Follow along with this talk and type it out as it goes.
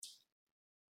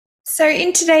So,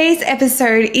 in today's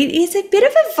episode, it is a bit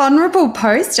of a vulnerable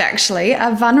post, actually,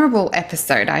 a vulnerable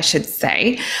episode, I should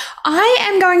say. I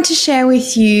am going to share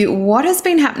with you what has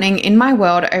been happening in my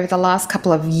world over the last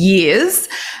couple of years,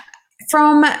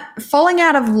 from falling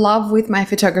out of love with my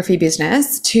photography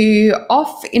business to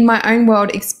off in my own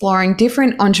world exploring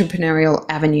different entrepreneurial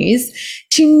avenues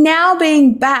to now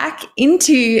being back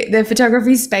into the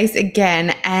photography space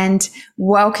again and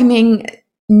welcoming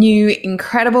new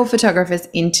incredible photographers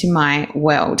into my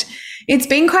world. It's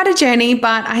been quite a journey,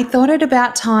 but I thought it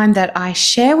about time that I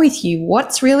share with you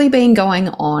what's really been going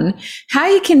on, how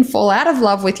you can fall out of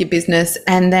love with your business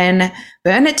and then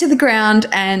burn it to the ground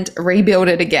and rebuild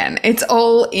it again. It's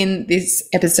all in this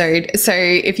episode. So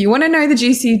if you want to know the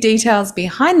juicy details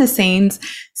behind the scenes,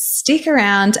 stick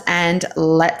around and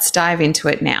let's dive into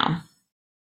it now.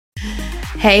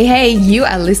 Hey, you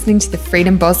are listening to the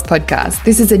Freedom Boss podcast.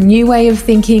 This is a new way of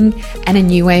thinking and a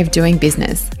new way of doing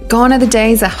business. Gone are the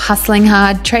days of hustling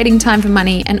hard, trading time for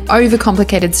money, and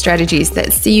overcomplicated strategies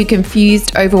that see you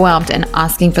confused, overwhelmed, and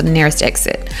asking for the nearest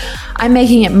exit. I'm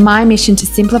making it my mission to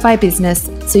simplify business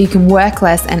so you can work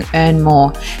less and earn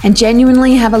more, and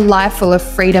genuinely have a life full of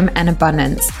freedom and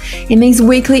abundance. In these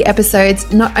weekly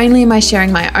episodes, not only am I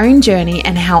sharing my own journey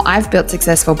and how I've built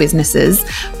successful businesses,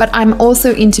 but I'm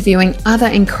also interviewing other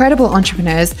incredible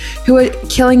entrepreneurs who are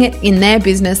killing it in their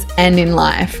business and in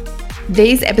life.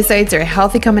 These episodes are a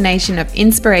healthy combination of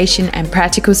inspiration and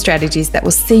practical strategies that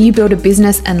will see you build a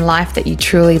business and life that you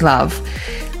truly love.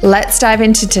 Let's dive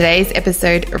into today's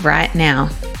episode right now.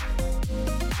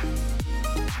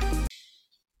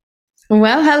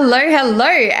 Well, hello,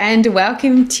 and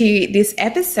welcome to this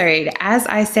episode. As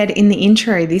I said in the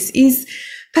intro, this is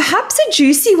perhaps a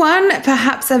juicy one,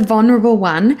 perhaps a vulnerable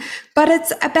one, but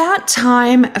it's about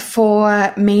time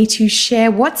for me to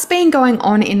share what's been going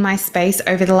on in my space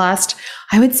over the last,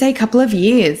 I would say, couple of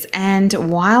years. And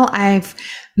while I've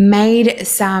made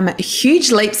some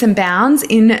huge leaps and bounds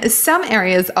in some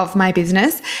areas of my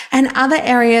business and other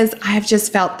areas, I have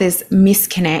just felt this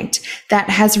disconnect that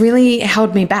has really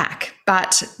held me back.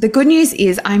 But the good news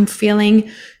is I'm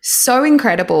feeling so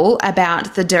incredible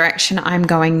about the direction I'm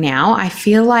going now. I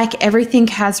feel like everything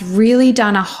has really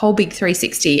done a whole big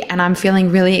 360 and I'm feeling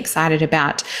really excited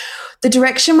about the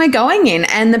direction we're going in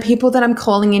and the people that I'm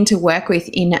calling in to work with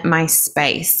in my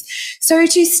space. So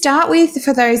to start with,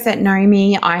 for those that know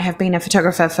me, I have been a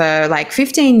photographer for like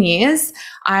 15 years.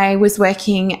 I was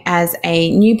working as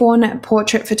a newborn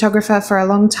portrait photographer for a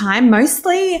long time.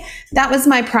 Mostly that was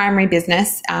my primary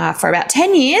business for about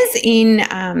 10 years in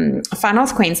Far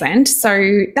North Queensland.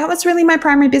 So that was really my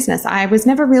primary business. I was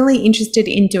never really interested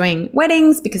in doing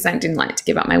weddings because I didn't like to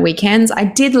give up my weekends. I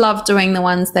did love doing the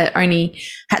ones that only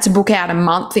had to book out a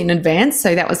month in advance.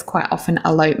 So that was quite often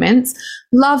elopements.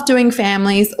 Love doing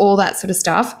families, all that sort of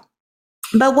stuff.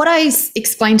 But what I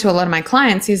explain to a lot of my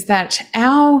clients is that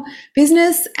our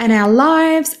business and our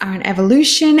lives are an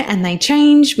evolution and they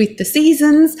change with the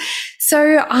seasons.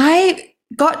 So I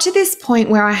got to this point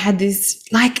where I had this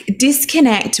like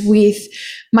disconnect with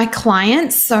my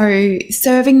clients. So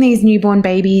serving these newborn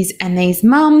babies and these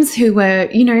mums who were,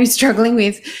 struggling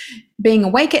with being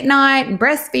awake at night and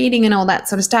breastfeeding and all that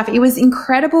sort of stuff. It was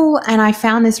incredible. And I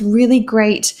found this really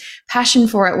great passion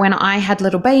for it when I had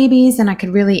little babies and I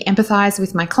could really empathize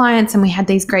with my clients and we had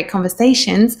these great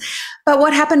conversations. But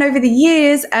what happened over the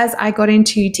years as I got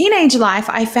into teenage life,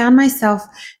 I found myself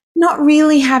not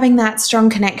really having that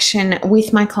strong connection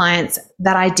with my clients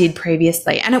that I did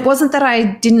previously. And it wasn't that I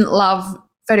didn't love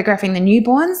photographing the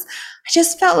newborns. I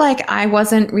just felt like I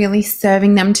wasn't really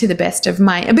serving them to the best of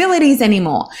my abilities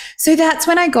anymore. So that's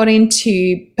when I got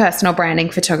into personal branding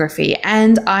photography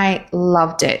and I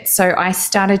loved it. So I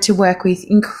started to work with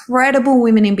incredible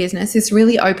women in business. This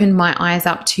really opened my eyes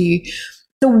up to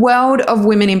the world of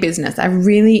women in business. I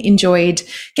really enjoyed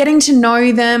getting to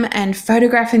know them and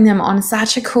photographing them on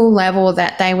such a cool level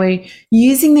that they were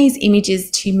using these images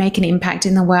to make an impact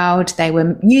in the world. They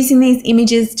were using these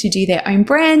images to do their own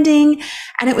branding,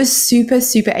 and it was super,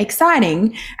 super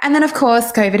exciting. And then, of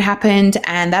course, COVID happened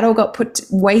and that all got put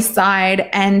wayside.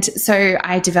 And so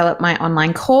I developed my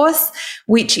online course,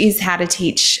 which is how to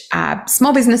teach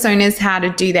small business owners how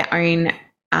to do their own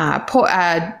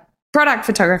product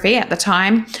photography at the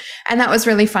time. And that was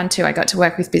really fun too. I got to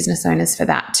work with business owners for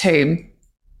that too.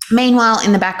 Meanwhile,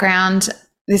 in the background,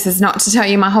 this is not to tell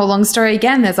you my whole long story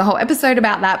again. There's a whole episode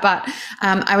about that, but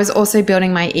I was also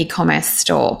building my e-commerce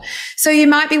store. So you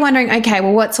might be wondering, okay,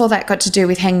 well, what's all that got to do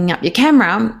with hanging up your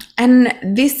camera? And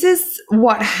this is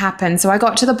what happened. So I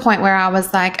got to the point where I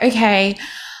was like, okay,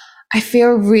 I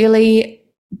feel really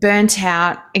burnt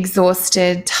out,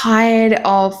 exhausted, tired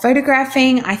of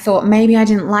photographing. I thought maybe I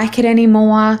didn't like it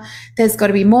anymore. There's got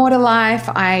to be more to life.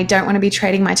 I don't want to be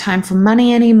trading my time for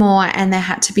money anymore. And there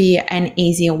had to be an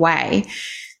easier way.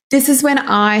 This is when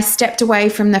I stepped away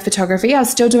from the photography. I was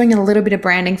still doing a little bit of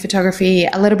branding photography,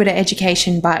 a little bit of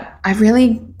education, but I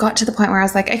really got to the point where I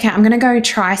was like, okay, I'm going to go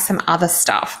try some other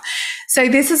stuff. So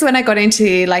this is when I got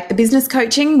into like the business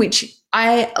coaching, which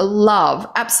I love,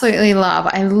 absolutely love.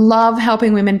 I love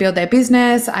helping women build their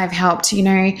business. I've helped,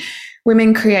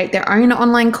 women create their own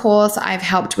online course. I've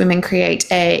helped women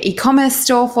create an e-commerce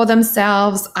store for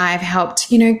themselves. I've helped,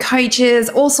 coaches,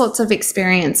 all sorts of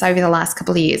experience over the last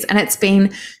couple of years. And it's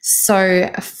been so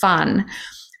fun.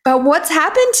 But what's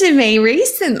happened to me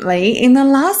recently in the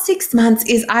last 6 months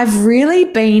is I've really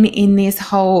been in this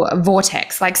whole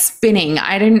vortex, like spinning.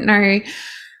 I didn't know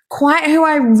quite who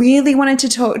I really wanted to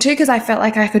talk to because I felt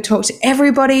like I could talk to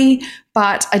everybody,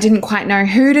 but I didn't quite know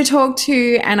who to talk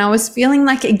to. And I was feeling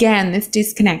like, again, this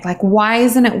disconnect, like, why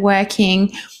isn't it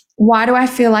working? Why do I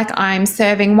feel like I'm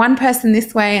serving one person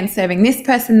this way and serving this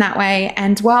person that way?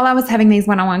 And while I was having these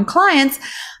one-on-one clients,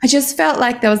 I just felt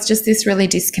like there was just this really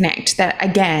disconnect that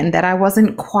I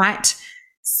wasn't quite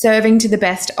serving to the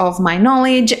best of my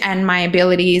knowledge and my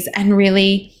abilities and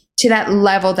really to that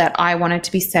level that I wanted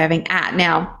to be serving at.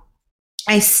 Now,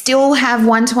 I still have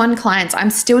one-to-one clients. I'm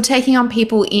still taking on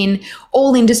people in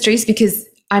all industries because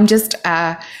I'm just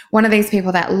one of these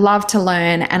people that love to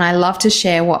learn and I love to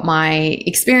share what my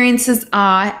experiences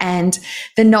are and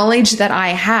the knowledge that I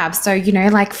have. So,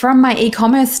 like from my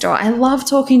e-commerce store, I love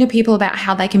talking to people about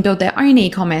how they can build their own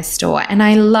e-commerce store. And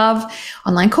I love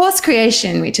online course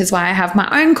creation, which is why I have my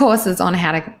own courses on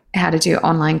how to do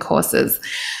online courses.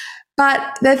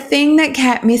 But the thing that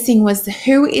kept missing was,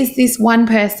 who is this one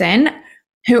person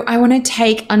who I want to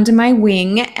take under my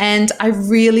wing and I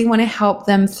really want to help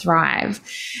them thrive.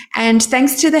 And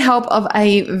thanks to the help of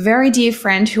a very dear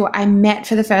friend who I met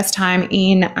for the first time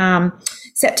in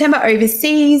September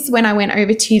overseas when I went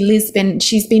over to Lisbon,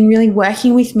 she's been really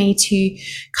working with me to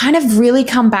kind of really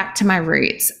come back to my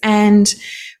roots and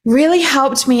really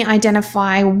helped me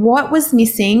identify what was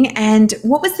missing and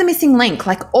what was the missing link,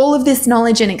 like all of this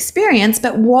knowledge and experience,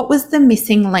 but what was the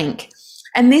missing link?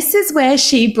 And this is where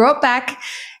she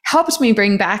helped me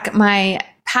bring back my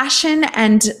passion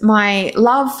and my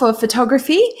love for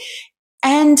photography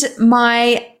and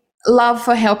my love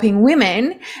for helping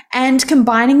women and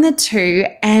combining the two.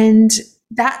 And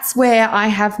that's where I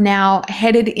have now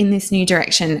headed in this new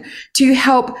direction to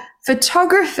help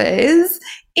photographers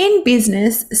in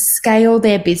business scale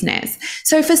their business.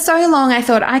 So for so long, I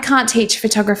thought I can't teach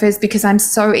photographers because I'm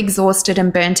so exhausted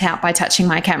and burnt out by touching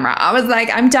my camera. I was like,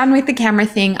 I'm done with the camera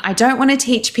thing. I don't want to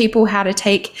teach people how to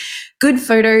take good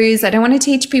photos. I don't want to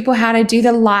teach people how to do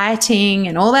the lighting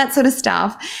and all that sort of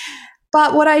stuff.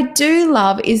 But what I do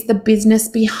love is the business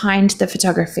behind the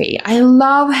photography. I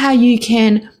love how you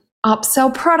can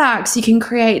upsell products. You can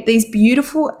create these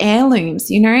beautiful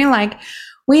heirlooms, like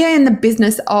we are in the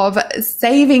business of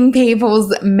saving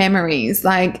people's memories.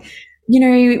 Like,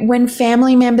 when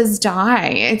family members die,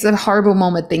 it's a horrible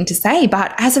morbid thing to say,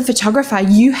 but as a photographer,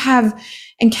 you have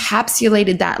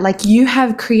encapsulated that. Like you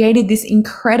have created this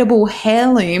incredible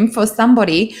heirloom for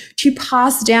somebody to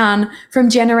pass down from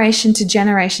generation to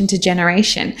generation to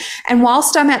generation. And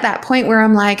whilst I'm at that point where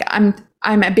I'm like, I'm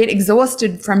a bit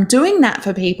exhausted from doing that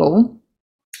for people,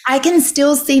 I can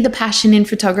still see the passion in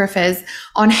photographers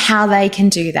on how they can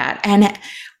do that. And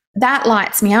that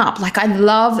lights me up. Like I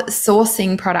love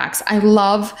sourcing products. I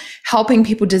love helping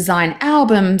people design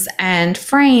albums and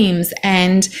frames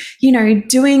and,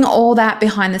 doing all that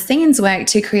behind the scenes work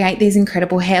to create these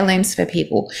incredible heirlooms for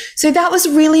people. So that was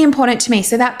really important to me.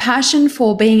 So that passion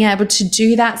for being able to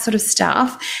do that sort of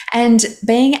stuff and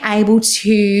being able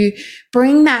to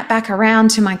bring that back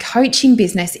around to my coaching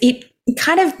business, it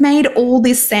kind of made all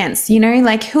this sense,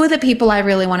 like who are the people I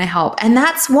really want to help? And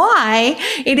that's why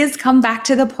it has come back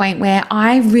to the point where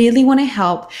I really want to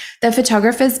help the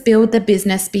photographers build the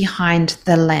business behind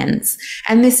the lens.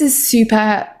 And this is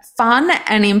super fun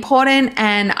and important.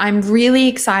 And I'm really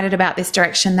excited about this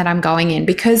direction that I'm going in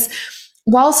because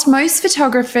whilst most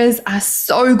photographers are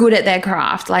so good at their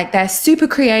craft, like they're super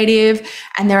creative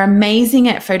and they're amazing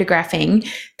at photographing,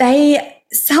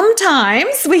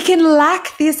 sometimes we can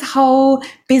lack this whole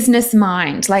business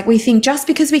mind. Like we think just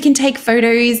because we can take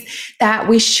photos that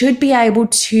we should be able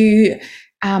to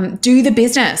do the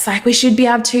business. Like we should be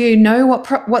able to know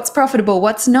what's profitable,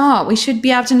 what's not. We should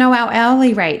be able to know our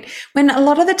hourly rate. When a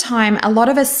lot of the time, a lot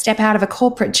of us step out of a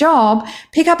corporate job,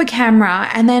 pick up a camera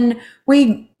and then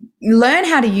we learn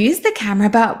how to use the camera,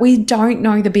 but we don't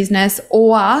know the business,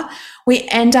 or we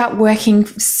end up working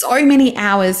so many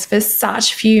hours for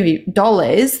such few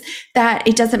dollars that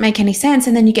it doesn't make any sense.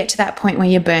 And then you get to that point where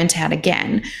you're burnt out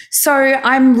again. So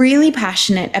I'm really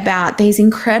passionate about these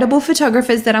incredible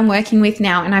photographers that I'm working with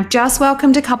now. And I've just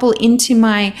welcomed a couple into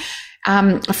my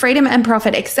Freedom and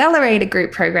Profit Accelerator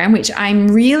Group program, which I'm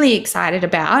really excited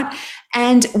about.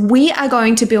 And we are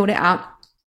going to build out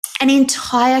an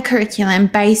entire curriculum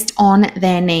based on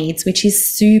their needs, which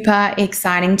is super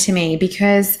exciting to me,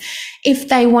 because if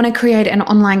they want to create an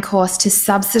online course to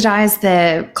subsidize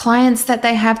the clients that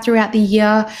they have throughout the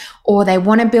year, or they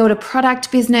want to build a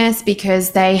product business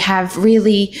because they have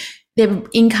really, their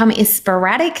income is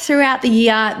sporadic throughout the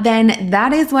year, then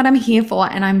that is what I'm here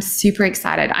for. And I'm super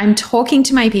excited. I'm talking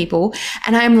to my people,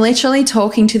 and I'm literally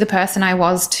talking to the person I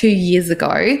was 2 years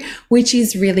ago, which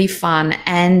is really fun.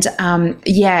 And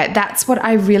that's what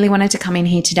I really wanted to come in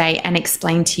here today and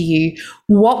explain to you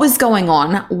what was going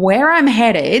on, where I'm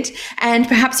headed. And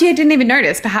perhaps you didn't even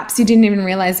notice, perhaps you didn't even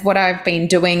realize what I've been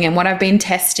doing and what I've been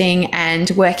testing and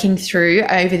working through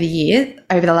over the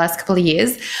last couple of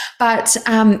years. But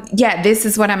this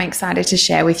is what I'm excited to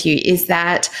share with you, is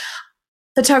that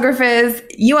photographers,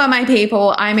 you are my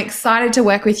people. I'm excited to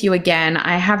work with you again.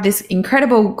 I have this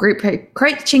incredible group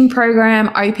coaching program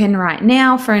open right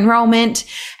now for enrollment.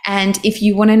 And if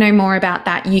you want to know more about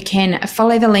that, you can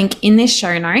follow the link in this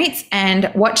show notes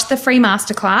and watch the free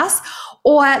masterclass,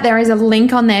 or there is a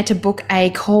link on there to book a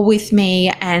call with me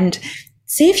and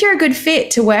see if you're a good fit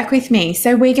to work with me.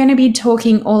 So we're going to be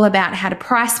talking all about how to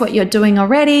price what you're doing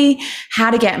already,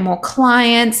 how to get more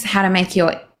clients, how to make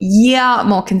your year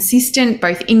more consistent,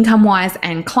 both income-wise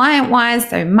and client-wise,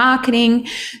 so marketing.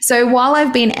 So while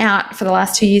I've been out for the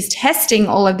last 2 years testing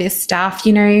all of this stuff,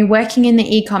 working in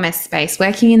the e-commerce space,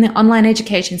 working in the online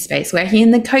education space, working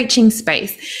in the coaching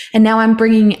space, and now I'm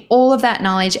bringing all of that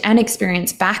knowledge and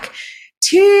experience back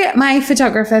to my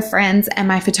photographer friends and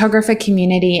my photographer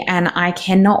community, and I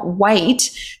cannot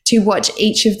wait to watch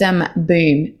each of them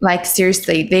boom. Like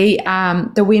seriously,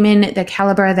 the women, the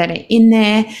caliber that are in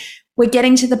there, we're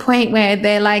getting to the point where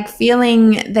they're like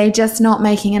feeling they're just not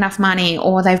making enough money,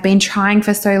 or they've been trying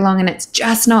for so long and it's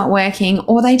just not working,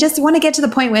 or they just want to get to the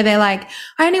point where they're like,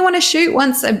 I only want to shoot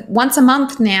once a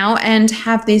month now and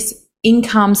have this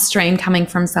income stream coming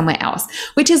from somewhere else,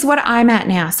 which is what I'm at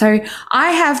now. So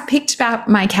I have picked up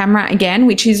my camera again,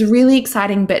 which is really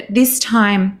exciting, but this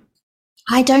time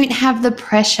I don't have the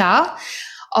pressure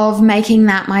of making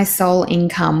that my sole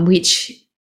income, which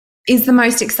is the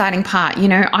most exciting part.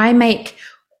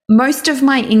 Most of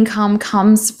my income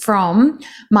comes from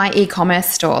my e-commerce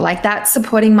store. Like, that's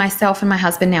supporting myself and my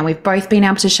husband now. We've both been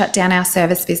able to shut down our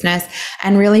service business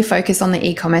and really focus on the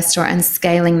e-commerce store and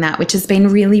scaling that, which has been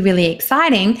really, really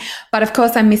exciting. But of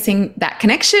course, I'm missing that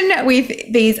connection with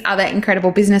these other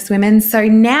incredible business women. So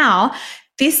now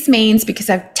this means, because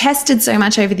I've tested so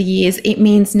much over the years, it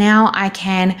means now I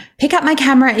can pick up my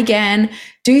camera again,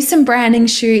 do some branding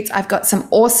shoots. I've got some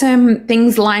awesome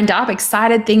things lined up,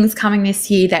 excited things coming this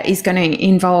year that is going to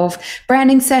involve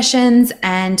branding sessions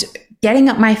and getting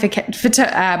up my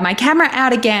camera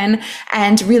out again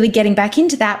and really getting back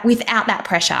into that without that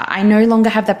pressure. I no longer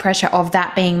have the pressure of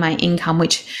that being my income,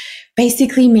 which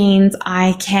basically means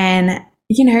I can,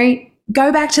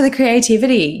 go back to the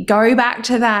creativity, go back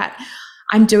to that.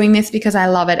 I'm doing this because I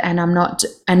love it, and I'm not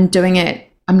doing it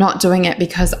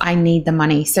because I need the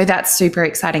money. So that's super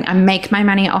exciting. I make my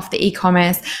money off the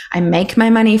e-commerce. I make my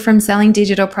money from selling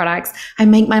digital products. I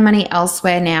make my money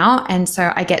elsewhere now. And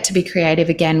so I get to be creative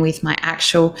again with my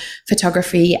actual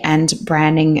photography and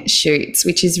branding shoots,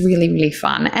 which is really, really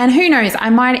fun. And who knows, I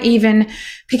might even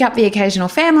pick up the occasional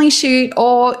family shoot,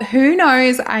 or who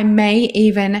knows, I may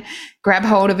even grab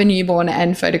hold of a newborn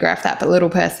and photograph that little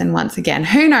person once again.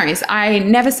 Who knows? I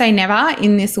never say never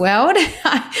in this world.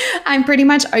 I'm pretty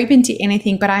much open to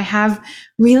anything, but I have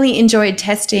really enjoyed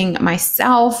testing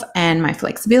myself and my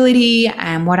flexibility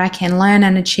and what I can learn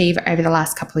and achieve over the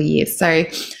last couple of years. So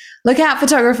look out,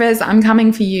 photographers, I'm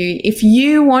coming for you. If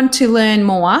you want to learn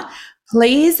more,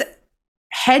 please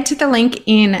head to the link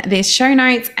in this show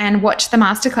notes and watch the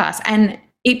masterclass. And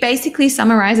it basically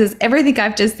summarizes everything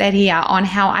I've just said here on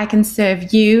how I can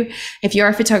serve you. If you're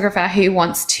a photographer who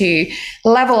wants to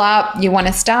level up, you want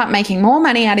to start making more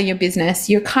money out of your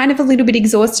business, you're kind of a little bit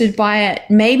exhausted by it.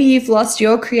 Maybe you've lost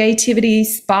your creativity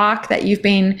spark that you've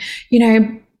been,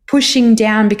 pushing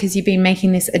down because you've been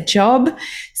making this a job.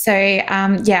 So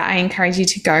I encourage you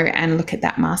to go and look at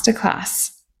that masterclass.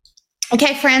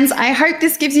 Okay, friends, I hope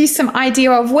this gives you some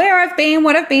idea of where I've been,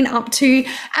 what I've been up to.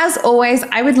 As always,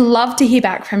 I would love to hear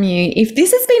back from you. If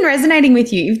this has been resonating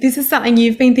with you, if this is something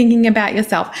you've been thinking about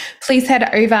yourself, please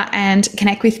head over and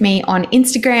connect with me on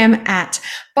Instagram at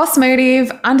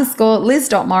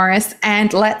bossmotive_Liz.Morris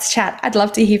and let's chat. I'd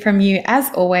love to hear from you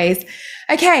as always.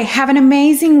 Okay, have an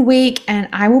amazing week and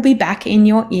I will be back in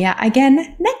your ear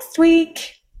again next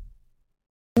week.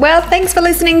 Well, thanks for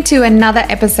listening to another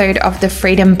episode of the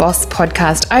Freedom Boss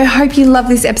podcast. I hope you love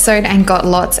this episode and got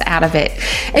lots out of it.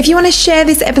 If you want to share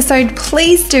this episode,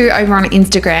 please do over on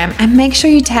Instagram and make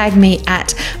sure you tag me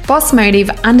at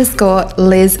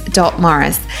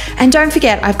bossmotive_Liz.Morris. And don't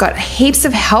forget, I've got heaps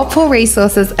of helpful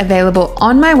resources available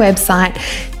on my website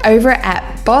over at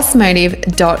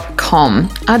bossmotive.com.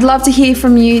 I'd love to hear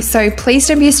from you, so please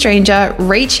don't be a stranger.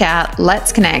 Reach out,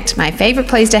 let's connect. My favorite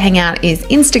place to hang out is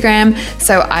Instagram,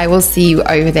 so I will see you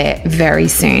over there very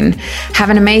soon.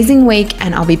 Have an amazing week,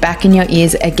 and I'll be back in your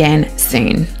ears again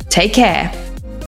soon. Take care.